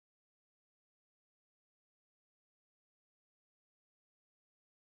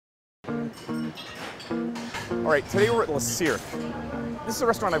All right, today we're at Le Cirque. This is a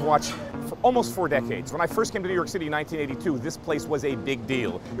restaurant I've watched for almost 4 decades. When I first came to New York City in 1982, this place was a big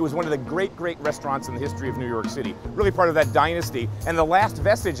deal. It was one of the great restaurants in the history of New York City. Really part of that dynasty, and the last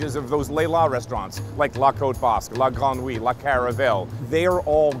vestiges of those Les La restaurants, like La Côte Basque, La Grenouille, La Caravelle. They are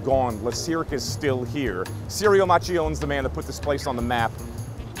all gone. Le Cirque is still here. Cirio Macchione's the man that put this place on the map.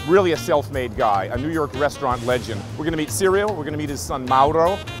 Really a self-made guy, a New York restaurant legend. We're gonna meet Cirio, we're gonna meet his son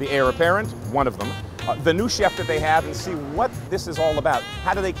Mauro, the heir apparent, one of them. The new chef that they have, and see what this is all about.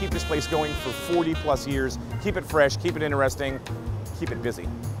 How do they keep this place going for 40 plus years, keep it fresh, keep it interesting, keep it busy?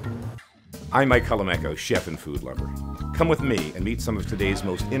 I'm Mike Colameco, chef and food lover. Come with me and meet some of today's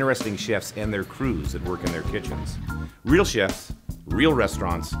most interesting chefs and their crews that work in their kitchens. Real chefs, real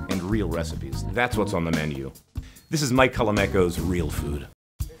restaurants, and real recipes. That's what's on the menu. This is Mike Colameco's Real Food.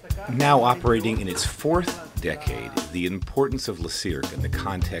 Now operating in its 4th decade, the importance of Le Cirque in the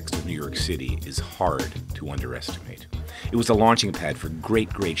context of New York City is hard to underestimate. It was a launching pad for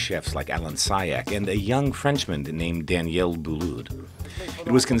great chefs like Alain Sayac and a young Frenchman named Daniel Bouloud.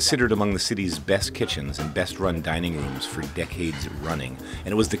 It was considered among the city's best kitchens and best-run dining rooms for decades running,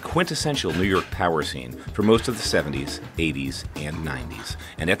 and it was the quintessential New York power scene for most of the 70s, 80s, and 90s.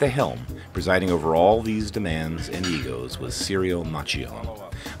 And at the helm, presiding over all these demands and egos, was Cirio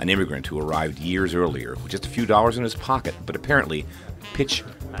Macchione, an immigrant who arrived years earlier with just a few dollars in his pocket, but apparently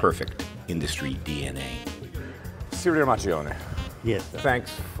pitch-perfect industry DNA. Cirio Macchione. Yes.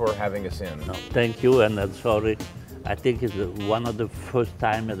 Thanks for having us in. No, thank you, and I'm sorry. I think it's one of the first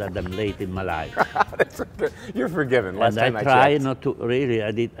times that I'm late in my life. That's okay. You're forgiven. Last and time I try checked. not to, really,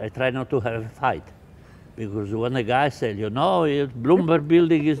 I try not to have a fight. Because when the guy said, you know, Bloomberg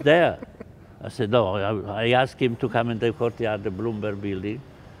building is there. I said, no, I asked him to come in the courtyard, the Bloomberg building.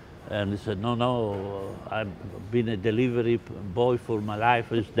 And he said, no, I've been a delivery boy for my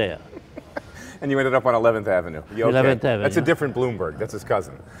life, it's there. And you ended up on 11th Avenue. You okay? 11th Avenue. That's a different Bloomberg. That's his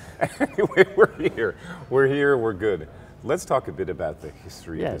cousin. Anyway, we're here. We're good. Let's talk a bit about the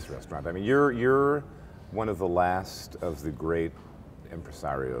history of this restaurant. I mean, you're one of the last of the great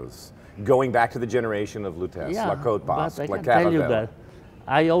impresarios, going back to the generation of Lutèce, La Côte Basque, La Caravelle. I can tell you that.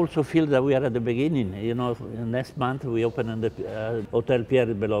 I also feel that we are at the beginning. You know, next month we open in the Hotel Pierre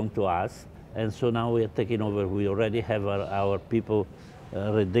belongs to us, and so now we are taking over. We already have our people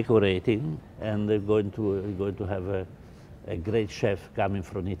redecorating, and they're going to have a great chef coming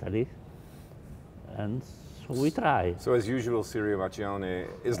from Italy, and so we try. So as usual, Cirio Macchione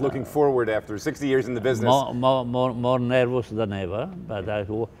is looking forward after 60 years in the business. More nervous than ever, but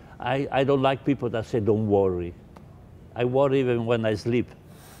I don't like people that say don't worry. I worry even when I sleep.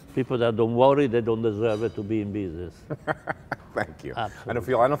 People that don't worry, they don't deserve it to be in business. Thank you.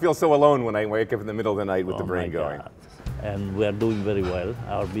 Absolutely. I don't feel so alone when I wake up in the middle of the night with the brain going. God. And we are doing very well.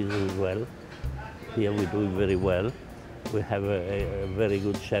 Our business is well. Here we're doing very well. We have a very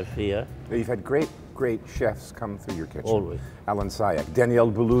good chef here. You've had great chefs come through your kitchen. Always. Alain Sayac.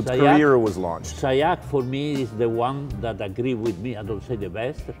 Daniel Bouloud's career was launched. Sayac for me is the one that agree with me. I don't say the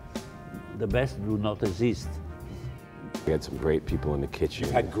best. The best do not exist. We had some great people in the kitchen.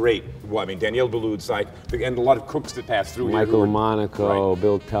 You had great, well, I mean, Daniel Bouloud, and a lot of cooks that passed through Michael here. Monaco, right.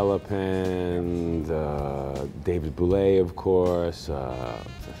 Bill Telepen, David Boulay, of course,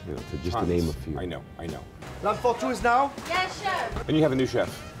 just to name a few. I know. Lampe for two is now? Yes, chef. And you have a new chef.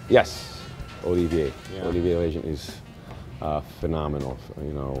 Yes, Olivier. Yeah. Olivier Legend is phenomenal.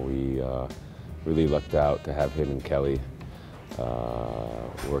 You know, we really lucked out to have him and Kelly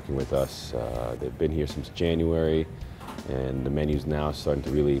working with us. They've been here since January. And the menu's now starting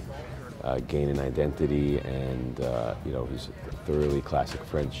to really gain an identity, and you know, he's thoroughly classic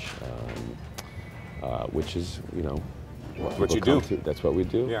French, which is, you know, what you do. That's what we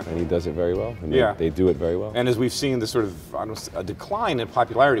do, yeah. And he does it very well, and they do it very well. And as we've seen the sort of, I don't know, a decline in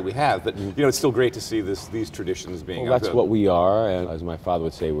popularity we have, but you know, it's still great to see these traditions being. Well, that's what we are, and as my father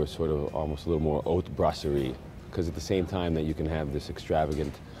would say, we're sort of almost a little more haute brasserie, because at the same time that you can have this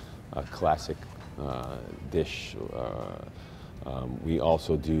extravagant, classic dish. We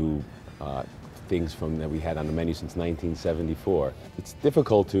also do things that we had on the menu since 1974. It's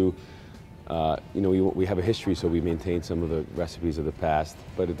difficult to, you know, we have a history, so we maintain some of the recipes of the past,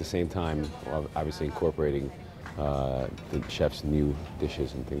 but at the same time, obviously incorporating the chef's new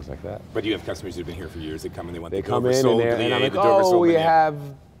dishes and things like that. But you have customers who've been here for years. They come and they want they the come Dover in sole, and I'm like, oh, we have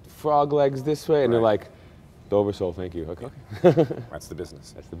frog legs this way, and right. they're like, Dover sole, thank you. Okay. That's the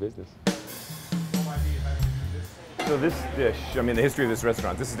business. That's the business. So this dish, I mean, the history of this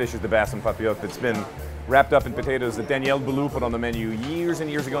restaurant, this dish is the Bass and Papillote that's been wrapped up in potatoes that Danielle Boulou put on the menu years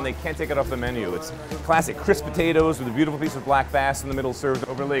and years ago, and they can't take it off the menu. It's classic crisp potatoes with a beautiful piece of black bass in the middle served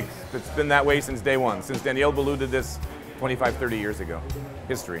over leeks. It's been that way since day one, since Danielle Boulou did this 25, 30 years ago.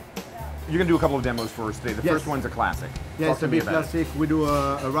 History. You're going to do a couple of demos for us today. The first one's a classic. Yeah, it's a big classic. We do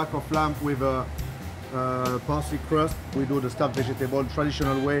a rack of lamb with a parsley crust. We do the stuffed vegetable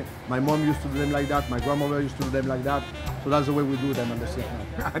traditional way. My mom used to do them like that. My grandmother used to do them like that. So that's the way we do them on the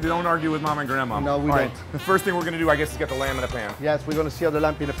CIRQUE now. I don't argue with mom and grandma. No, we don't. The first thing we're going to do, I guess, is get the lamb in a pan. Yes, we're going to sear the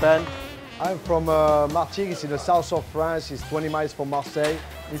lamb in a pan. I'm from Martigues, it's in the south of France. It's 20 miles from Marseille.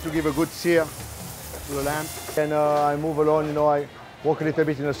 Need to give a good sear to the lamb. And I move along, you know, I walk a little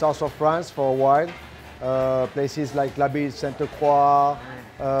bit in the south of France for a while. Places like La Bille, Sainte-Croix,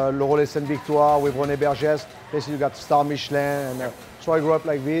 Le Relais Sainte-Victoire with René Bergès. Places you got Star Michelin. And, so I grew up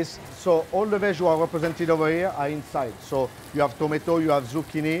like this. So all the veg who are represented over here are inside. So you have tomato, you have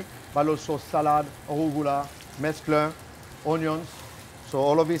zucchini, but also salad, arugula, mesclun, onions. So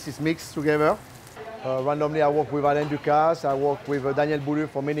all of this is mixed together. Randomly I work with Alain Ducasse, I work with Danielle Boulou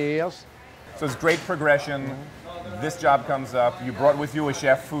for many years. So it's great progression. This job comes up. You brought with you a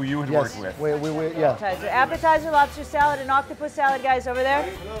chef who you had worked with. Yeah. Appetizer, lobster salad, and octopus salad, guys, over there.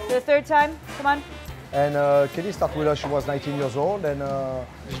 For the third time, come on. And Kelly started with us, she was 19 years old, and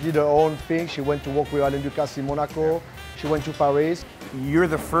she did her own thing. She went to work with Alain Ducasse in Monaco. She went to Paris. You're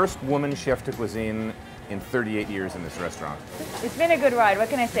the first woman chef de cuisine in 38 years in this restaurant. It's been a good ride, what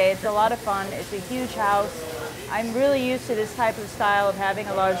can I say? It's a lot of fun, it's a huge house. I'm really used to this type of style of having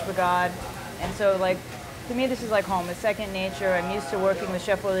a large brigade, and so like, to me this is like home, it's second nature. I'm used to working with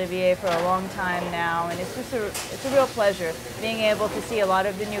Chef Olivier for a long time now, and it's just it's a real pleasure being able to see a lot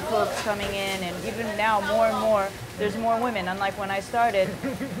of the new cooks coming in, and even now more and more, there's more women. Unlike when I started,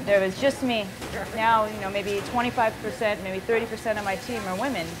 there was just me. Now, you know, maybe 25%, maybe 30% of my team are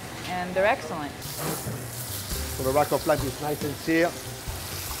women, and they're excellent. So the rack of lamb is nice and seared.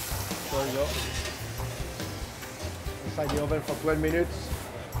 There you go. Inside the oven for 12 minutes.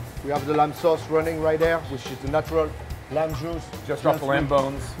 We have the lamb sauce running right there, which is the natural lamb juice. Just off the lamb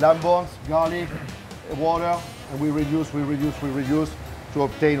bones. Lamb bones, garlic, water, and we reduce to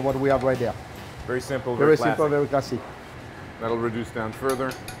obtain what we have right there. Very simple, Very classic. simple, very classic. That'll reduce down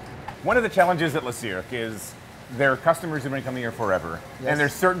further. One of the challenges at Le Cirque is there are customers who've been coming here forever. Yes. And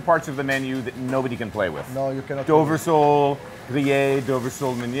there's certain parts of the menu that nobody can play with. No, you cannot. Dover sole, grillé, Dover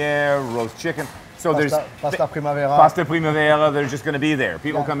sole meunière, roast chicken. So Pasta, there's pasta primavera. Pasta primavera, they're just going to be there.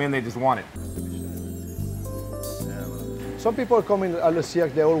 People come in, they just want it. Some people come in at Le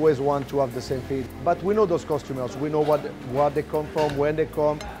Cirque, they always want to have the same thing. But we know those customers. We know where they come from, when they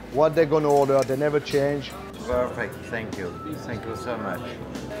come, what they're going to order. They never change. Perfect, thank you. Thank you so much.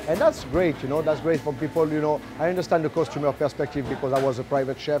 And that's great, you know, that's great for people, you know. I understand the customer perspective because I was a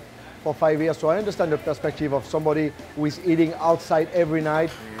private chef for 5 years, so I understand the perspective of somebody who is eating outside every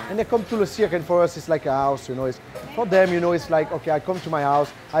night, and they come to Le Cirque, and for us it's like a house, you know. It's, for them, you know, it's like, okay, I come to my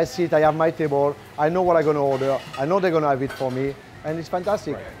house, I sit, I have my table, I know what I'm going to order, I know they're going to have it for me, and it's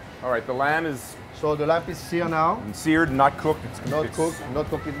fantastic. Right. All right, the lamb is... So the lamb is seared now. Seared, not cooked. Not cooked, not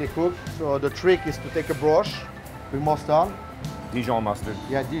completely cooked. So the trick is to take a brush with mustard. Dijon mustard.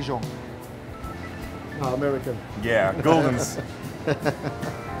 Yeah, Dijon. No, American. Yeah, Golden's.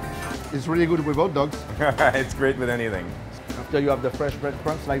 It's really good with hot dogs. It's great with anything. After you have the fresh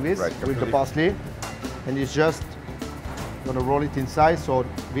breadcrumbs like this, right, with the parsley, and it's just gonna roll it inside. So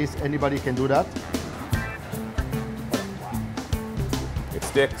this, anybody can do that. It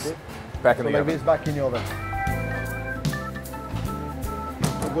sticks. Back in so the like oven. this, back in the oven.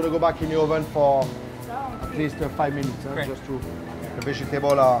 I'm gonna go back in the oven for at least 5 minutes, Okay. just to the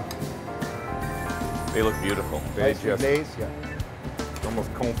vegetable are They look beautiful. They nicely just glazed. Yeah.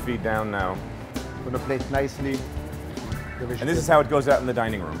 almost confit down now. Gonna plate nicely. And this is how it goes out in the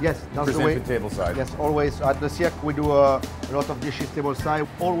dining room. Yes, that's the way. Presented table side. Yes, always. At the CIRQUE, we do a lot of dishes table side.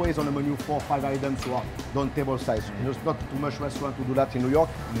 Always on the menu, 4 or 5 items who are done table side. There's not too much restaurant to do that in New York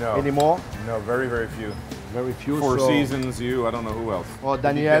anymore. No, very, very few. Very few. Four so Seasons, you, I don't know who else. Or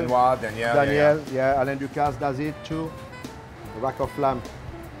Danielle. Danielle, yeah. Alain Ducasse does it too. The rack of lamb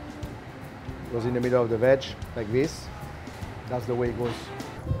goes in the middle of the veg, like this. That's the way it goes.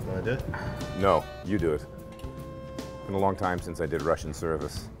 Want to do it? No, you do it. It's been a long time since I did Russian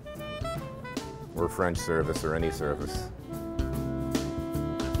service. Or French service, or any service.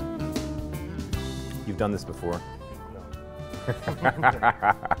 You've done this before? No.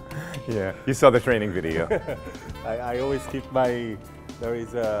 Yeah, you saw the training video. I always keep my, there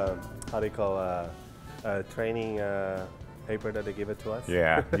is a, how they call a training paper that they give it to us.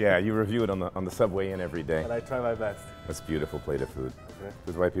 Yeah, you review it on the subway in every day. And I try my best. That's a beautiful plate of food.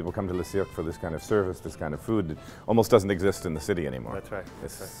 That's why people come to Le Cirque for this kind of service, this kind of food. It almost doesn't exist in the city anymore. That's right.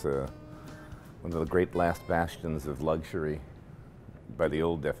 It's one of the great last bastions of luxury by the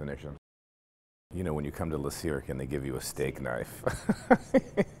old definition. You know, when you come to Le Cirque and they give you a steak knife.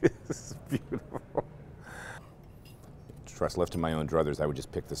 This is beautiful. Trust left to my own druthers, I would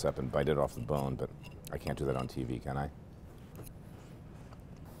just pick this up and bite it off the bone, but I can't do that on TV, can I?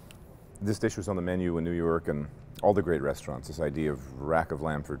 This dish was on the menu in New York and all the great restaurants. This idea of rack of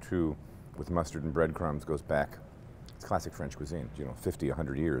lamb for two with mustard and breadcrumbs goes back. It's classic French cuisine, you know, 50,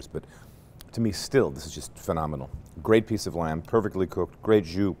 100 years, but to me still, this is just phenomenal. Great piece of lamb, perfectly cooked, great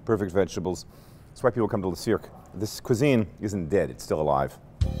jus, perfect vegetables. That's why people come to Le Cirque. This cuisine isn't dead, it's still alive.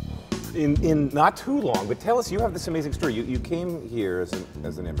 In not too long, but tell us, you have this amazing story. You came here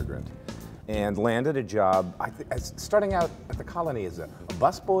as an immigrant and landed a job, starting out at the colony as a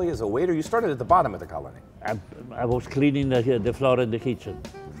busboy, as a waiter. You started at the bottom of the colony. I was cleaning the floor in the kitchen.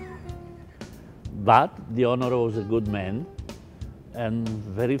 But the owner was a good man, and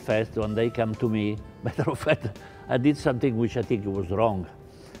very fast one day come to me. Matter of fact, I did something which I think was wrong.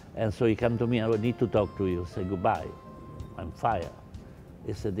 And so he come to me, I need to talk to you. I say, goodbye, I'm fired.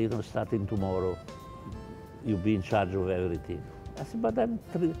 He said, you know, starting tomorrow, you'll be in charge of everything. I said, but I'm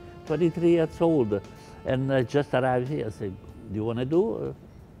 23 years old, and I just arrived here. I said, do you want to do?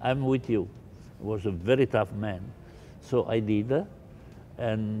 I'm with you. He was a very tough man. So I did,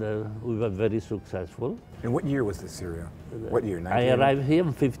 and we were very successful. And what year was this, Syria? What year? 19... I arrived here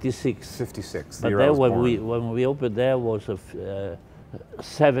in 56. 56, the but year there I was when we opened there was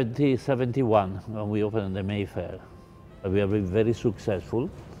 71, when we opened the Mayfair. We have been very successful.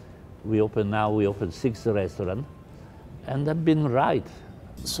 We open 6 restaurants, and I've been right.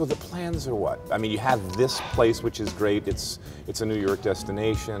 So the plans are what? I mean, you have this place, which is great. It's a New York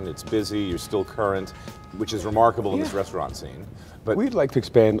destination. It's busy. You're still current, which is remarkable in this restaurant scene. But we'd like to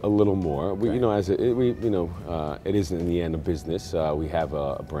expand a little more. We, you know, it is in the end a business. We have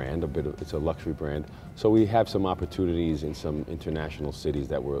a brand, it's a luxury brand. So we have some opportunities in some international cities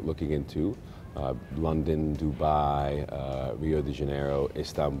that we're looking into. London, Dubai, Rio de Janeiro,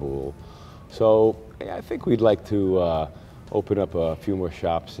 Istanbul. So I think we'd like to open up a few more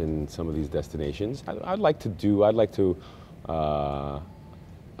shops in some of these destinations. I'd like to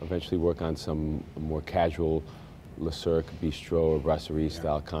eventually work on some more casual Le Cirque bistro or brasserie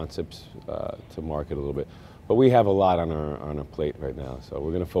style concepts to market a little bit. But we have a lot on our plate right now, so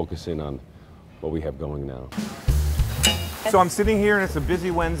we're going to focus in on what we have going now. So I'm sitting here and it's a busy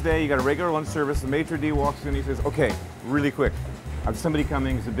Wednesday. You got a regular lunch service. The maitre d' walks in and he says, okay, really quick. I have somebody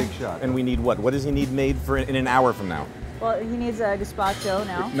coming, it's a big shot. And we need what? What does he need made for in an hour from now? Well, he needs a gazpacho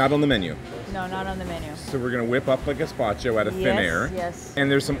now. Not on the menu. No, not on the menu. So we're going to whip up a gazpacho out of thin air. Yes.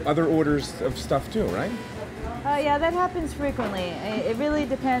 And there's some other orders of stuff too, right? Yeah, that happens frequently. It really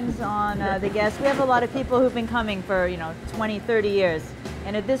depends on the guests. We have a lot of people who've been coming for, 20, 30 years.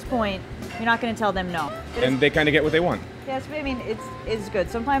 And at this point, you're not going to tell them no. And they kind of get what they want. Yes, I mean, it's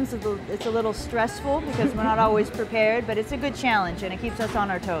good. Sometimes it's a little stressful because we're not always prepared, but it's a good challenge and it keeps us on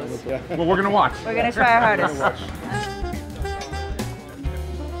our toes. Yeah. Well, we're going to watch. We're going to try our hardest.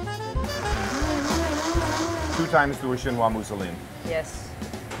 2 times through a chinois mousseline. Yes.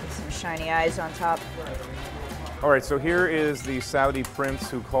 Some shiny eyes on top. All right, so here is the Saudi prince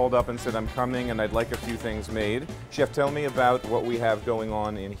who called up and said, I'm coming and I'd like a few things made. Chef, tell me about what we have going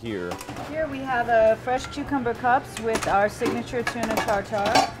on in here. Here we have fresh cucumber cups with our signature tuna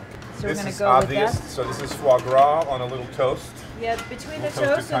tartare. So we're going to go with that. So this is foie gras on a little toast. Yeah, between the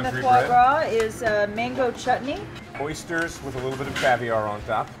toast and the foie gras is mango chutney. Oysters with a little bit of caviar on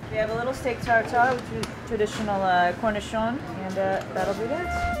top. We have a little steak tartare with traditional cornichon, and that'll be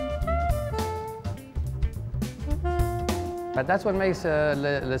that. But that's what makes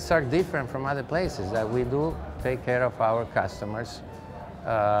Le Cirque different from other places, that we do take care of our customers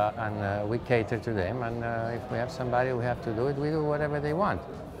and we cater to them. And if we have somebody we have to do it, we do whatever they want.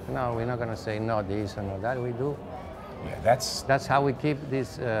 No, we're not going to say no this or no that. We do. Yeah, that's how we keep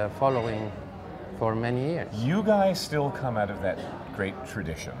this following for many years. You guys still come out of that great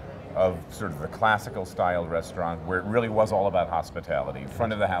tradition of sort of the classical style restaurant where it really was all about hospitality.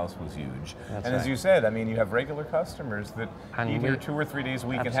 Front of the house was huge. That's and as right. you said, I mean, you have regular customers that eat here 2 or 3 days a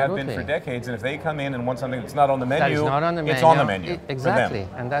week and have been for decades. And if they come in and want something that's not on the menu, it's on the menu. Exactly,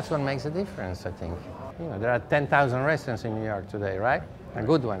 and that's what makes a difference, I think. You know, there are 10,000 restaurants in New York today, right? And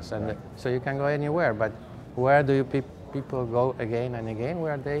good ones, and so you can go anywhere. But where do people go again and again?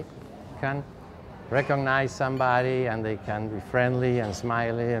 Where they can recognize somebody and they can be friendly and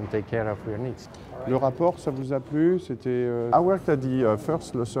smiley and take care of your needs. Le rapport, ça vous a plu? C'était. I worked at the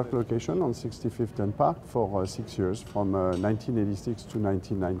first Le Cirque location on 65th and Park for 6 years, from 1986 to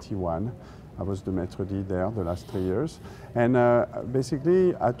 1991. I was the maître d' there the last 3 years. And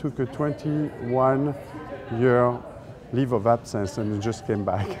basically, I took a 21-year leave of absence and just came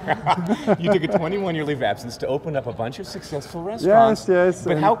back. You took a 21-year leave of absence to open up a bunch of successful restaurants. Yes, yes.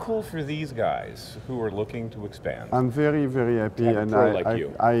 But how cool for these guys who are looking to expand? I'm very, very happy, and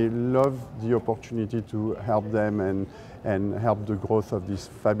I love the opportunity to help them and help the growth of this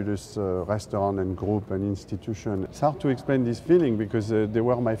fabulous restaurant and group and institution. It's hard to explain this feeling because they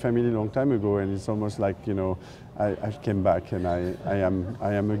were my family a long time ago, and it's almost like, you know, I came back and I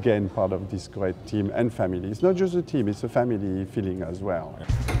am again part of this great team and family. It's not just a team, it's a family feeling as well.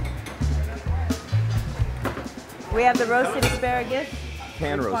 We have the roasted asparagus,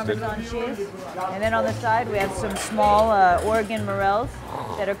 Pan-roasted. Parmesan cheese, and then on the side we have some small Oregon morels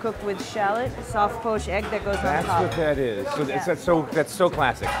that are cooked with shallot, soft poached egg that goes on top. That's what that is. So Yeah. that's so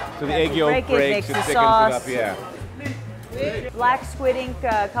classic. So the egg You yolk break it, breaks, makes it the thickens sauce. it up, yeah. Black squid ink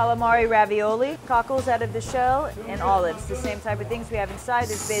calamari ravioli, cockles out of the shell, and olives. The same type of things we have inside.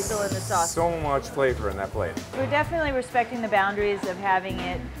 There's basil in the sauce. So much flavor in that plate. We're definitely respecting the boundaries of having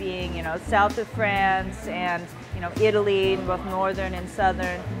it being, you know, south of France and, you know, Italy, both northern and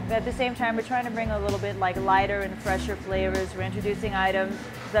southern. But at the same time, we're trying to bring a little bit like lighter and fresher flavors. We're introducing items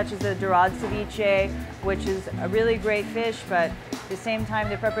such as the dorade ceviche, which is a really great fish, but at the same time,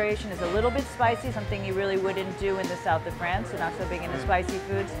 the preparation is a little bit spicy, something you really wouldn't do in the south of France. They're not so big into spicy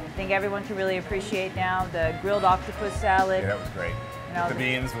foods. I think everyone can really appreciate now the grilled octopus salad. Yeah, that was great. You know, The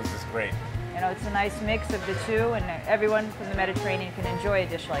beans was just great. You know, it's a nice mix of the two, and everyone from the Mediterranean can enjoy a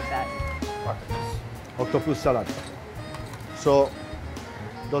dish like that. Octopus salad. So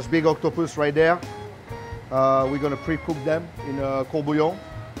those big octopus right there, we're gonna pre-cook them in a court bouillon.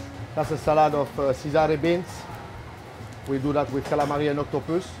 That's a salad of Caesar beans. We do that with calamari and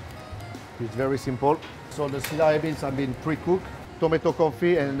octopus. It's very simple. So the Caesar beans have been pre-cooked. Tomato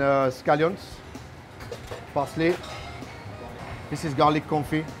confit and scallions, parsley. This is garlic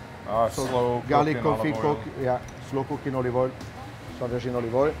confit. So slow garlic cooked in confit olive oil. cooked, yeah, slow cooked in olive oil, so virgin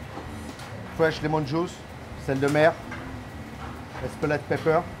olive oil. Fresh lemon juice, sel de mer, Espelette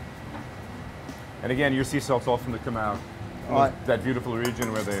pepper. And again, your sea salt's all from the Camargue. Right. That beautiful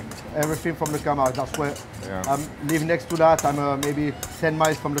region where they... Everything from the Camargue. That's where Yeah. I live next to that. I'm maybe 10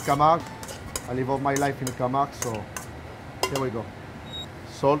 miles from the Camargue. I live all my life in the Camargue, so here we go.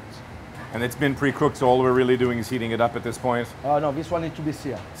 Salt. And it's been pre-cooked, so all we're really doing is heating it up at this point. No, this one needs to be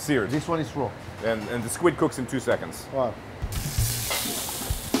seared. Seared. This one is raw. And the squid cooks in 2 seconds. Right.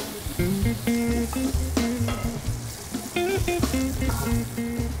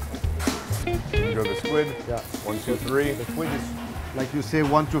 Go the squid. Yeah. 1, 2, 3. The squid is, like you say,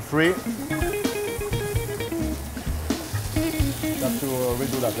 1, 2, 3. You have to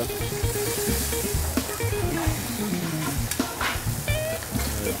redo that.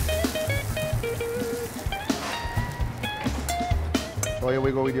 So here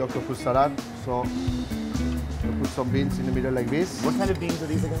we go with the octopus salad. So we put some beans in the middle like this. What kind of beans are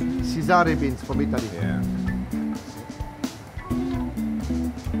these again? Caesar beans from Italy. Yeah.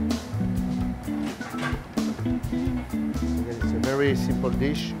 Again, it's a very simple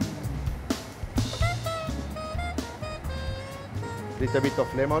dish. Little bit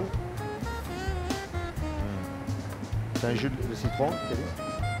of lemon. C'est un jus de citron.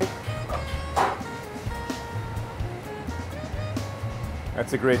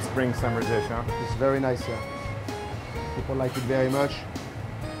 That's a great spring summer dish, huh? It's very nice, yeah. People like it very much.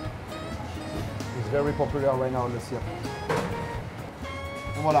 It's very popular right now in the cirque.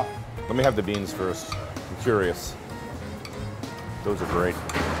 And voila. Let me have the beans first. I'm curious. Those are great.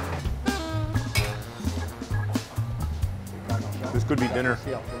 This could be dinner.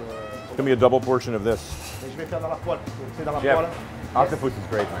 Give me a double portion of this. Chef, octopus is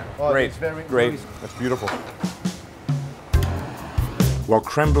great, man. Oh, Great, it's very, great. very- That's beautiful. While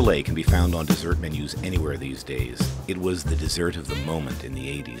creme brulee can be found on dessert menus anywhere these days, it was the dessert of the moment in the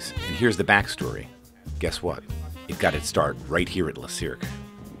 80s. And here's the backstory. Guess what? It got its start right here at Le Cirque.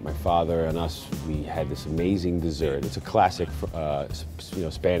 My father and us, we had this amazing dessert. It's a classic,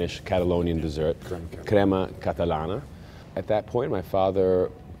 Spanish Catalonian dessert, crema catalana. At that point, my father,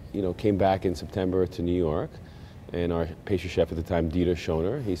 came back in September to New York, and our pastry chef at the time, Dieter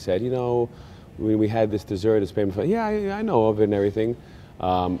Schoner, he said, we had this dessert at Spain. Yeah, I know of it and everything.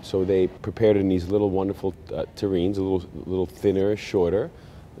 So they prepared it in these little wonderful terrines, a little thinner, shorter.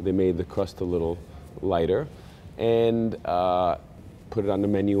 They made the crust a little lighter, and put it on the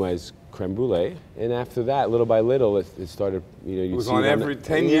menu as creme brulee, and after that, little by little, it started. You know, it was on every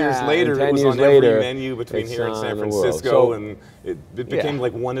 10 years later. It was on every menu between here and San Francisco, and it became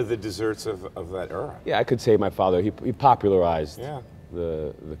like one of the desserts of that era. Yeah, I could say my father he popularized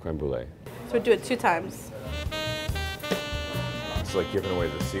the creme brulee. So we do it 2 times. It's like giving away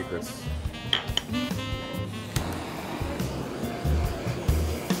the secrets.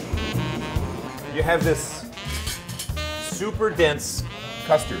 You have this super dense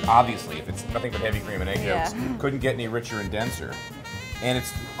custard, obviously, if it's nothing but heavy cream and egg yolks. Couldn't get any richer and denser. And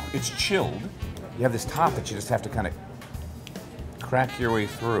it's chilled. You have this top that you just have to kind of crack your way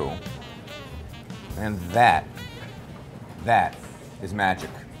through. And that is magic.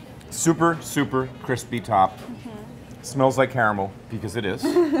 Super, super crispy top. Smells like caramel, because it is.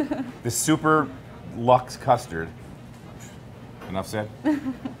 This super luxe custard. Enough said?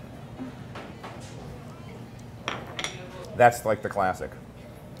 That's like the classic.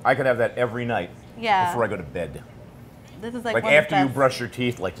 I could have that every night before I go to bed. This is like after you brush your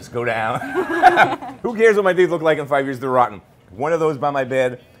teeth, like just go down. Who cares what my teeth look like in 5 years? They're rotten. One of those by my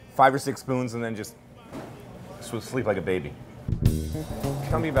bed, 5 or 6 spoons, and then just sleep like a baby.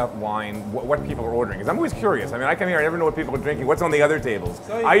 Tell me about wine, what people are ordering, because I'm always curious. I mean, I come here, I never know what people are drinking. What's on the other tables?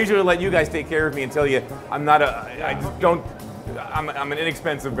 I usually let you guys take care of me and tell you I'm an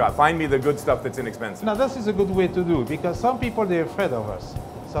inexpensive guy. Find me the good stuff that's inexpensive. Now, this is a good way to do, because some people, they're afraid of us.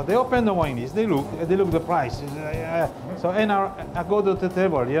 So they open the wine list, they look the price. And I go to the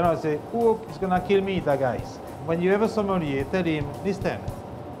table, you know, I say, who is going to kill me, the guys? When you have a sommelier, tell him, listen,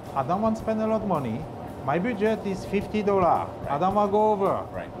 I don't want to spend a lot of money. My budget is $50. I don't want to go over.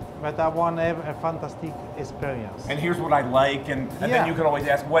 But I want to have a fantastic experience. And here's what I like, and then you can always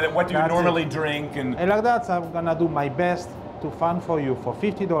ask, what do you normally drink? And like that, I'm going to do my best to find for you, for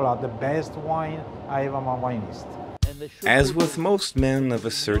 $50, the best wine I have on my wine list. As with most men of a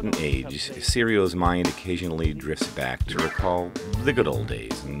certain age, Cirio's mind occasionally drifts back to recall the good old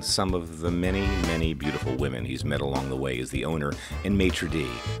days and some of the many, many beautiful women he's met along the way as the owner and maitre d'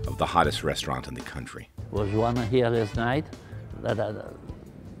 of the hottest restaurant in the country. Was one here last night that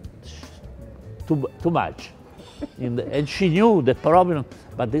too much. And she knew the problem,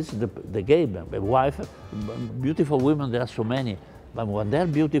 but this is the game. A wife, beautiful women, there are so many. But when they're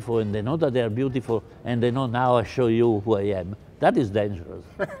beautiful and they know that they're beautiful and they know now I show you who I am, that is dangerous.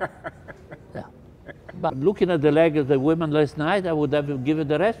 But looking at the leg of the women last night, I would have given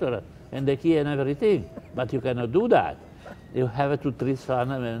the restaurant and the key and everything. But you cannot do that. You have 2, 3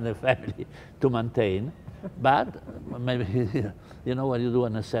 sons and a family to maintain. But maybe, you know what you do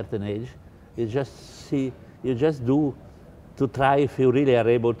at a certain age? You just do to try if you really are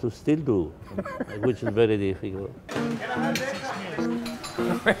able to still do, which is very difficult.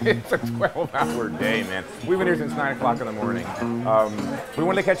 It's a 12-hour day, man. We've been here since 9 o'clock in the morning. We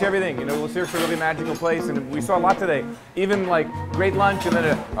wanted to catch everything. You know, Cirque's a really magical place, and we saw a lot today. Even like great lunch, and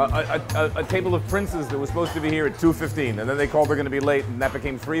then a table of princes that was supposed to be here at 2:15, and then they called they're going to be late, and that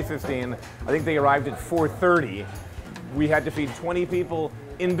became 3:15. I think they arrived at 4:30. We had to feed 20 people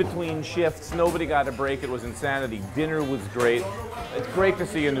in between shifts. Nobody got a break. It was insanity. Dinner was great. It's great to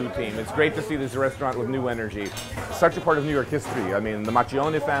see a new team. It's great to see this restaurant with new energy. Such a part of New York history. I mean, the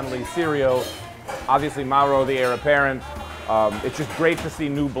Macchione family, Cirio, obviously Mauro, the heir apparent. It's just great to see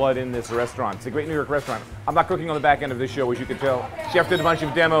new blood in this restaurant. It's a great New York restaurant. I'm not cooking on the back end of this show, as you can tell. Chef did a bunch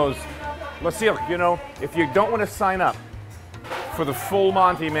of demos. Le Cirque, you know, if you don't want to sign up for the full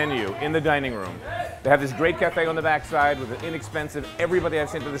Monty menu in the dining room, they have this great cafe on the backside with an inexpensive, everybody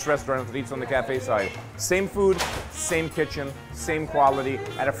I've seen to this restaurant that eats on the cafe side. Same food, same kitchen, same quality,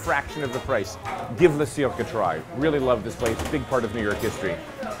 at a fraction of the price. Give Le Cirque a try. Really love this place, big part of New York history.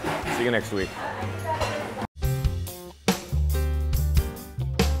 See you next week.